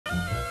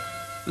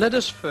Let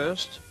us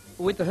first,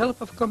 with the help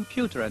of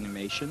computer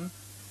animation,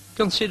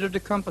 consider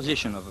the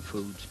composition of a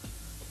food.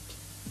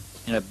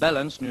 In a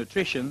balanced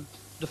nutrition,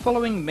 the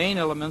following main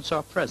elements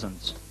are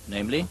present,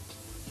 namely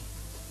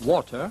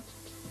water,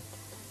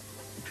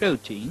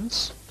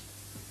 proteins,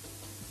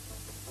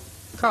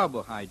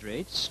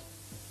 carbohydrates,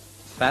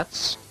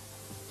 fats,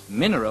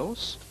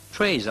 minerals,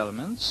 trace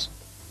elements,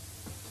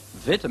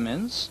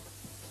 vitamins,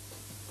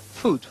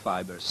 food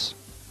fibers.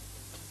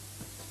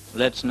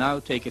 Let's now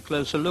take a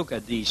closer look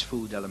at these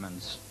food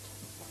elements.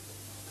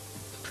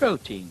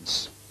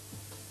 Proteins.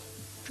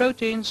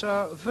 Proteins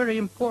are very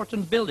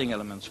important building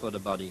elements for the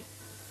body.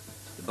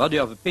 The body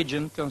of a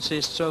pigeon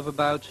consists of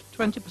about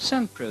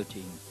 20%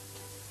 protein.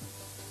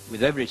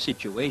 With every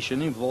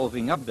situation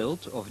involving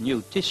upbuild of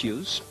new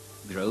tissues,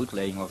 growth,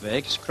 laying of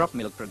eggs, crop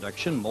milk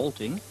production,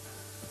 molting,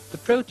 the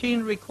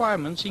protein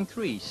requirements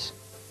increase.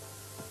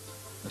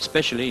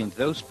 Especially in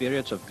those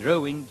periods of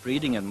growing,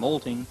 breeding and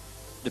molting,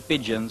 the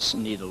pigeons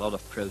need a lot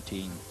of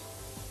protein.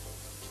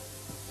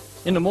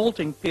 In the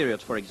molting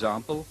period, for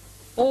example,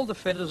 all the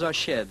feathers are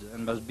shed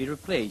and must be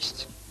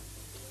replaced.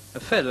 A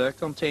feather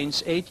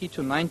contains 80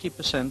 to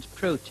 90%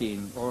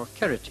 protein or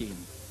keratin.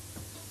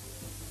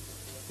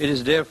 It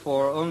is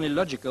therefore only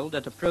logical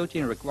that the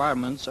protein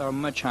requirements are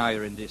much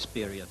higher in this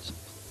period.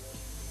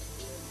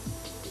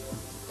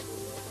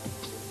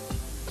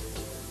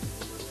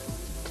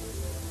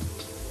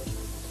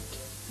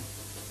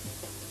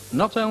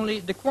 Not only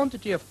the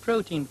quantity of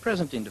protein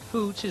present in the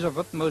foods is of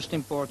utmost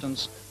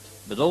importance,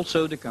 but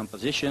also the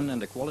composition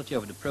and the quality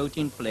of the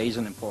protein plays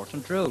an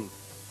important role.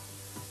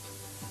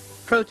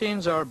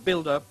 Proteins are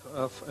built up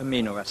of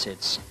amino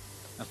acids,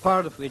 a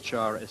part of which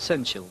are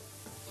essential.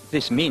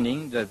 This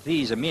meaning that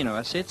these amino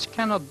acids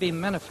cannot be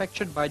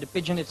manufactured by the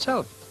pigeon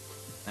itself,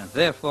 and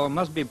therefore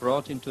must be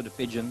brought into the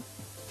pigeon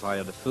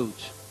via the food.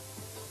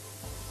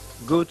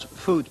 Good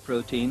food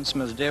proteins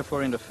must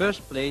therefore in the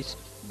first place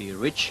be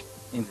rich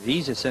in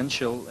these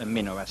essential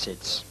amino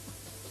acids.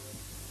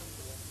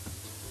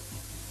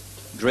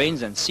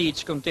 Grains and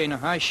seeds contain a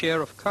high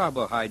share of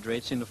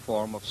carbohydrates in the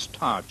form of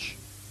starch.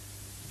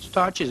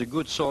 Starch is a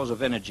good source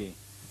of energy.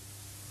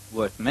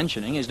 Worth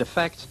mentioning is the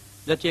fact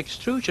that the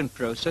extrusion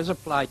process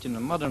applied in the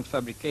modern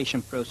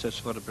fabrication process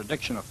for the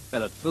production of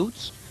pellet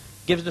foods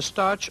gives the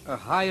starch a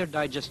higher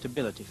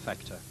digestibility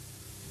factor.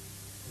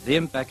 The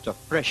impact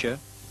of pressure,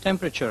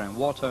 temperature and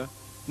water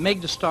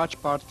make the starch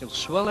particles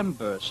swell and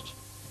burst,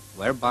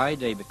 whereby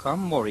they become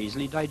more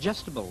easily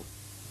digestible.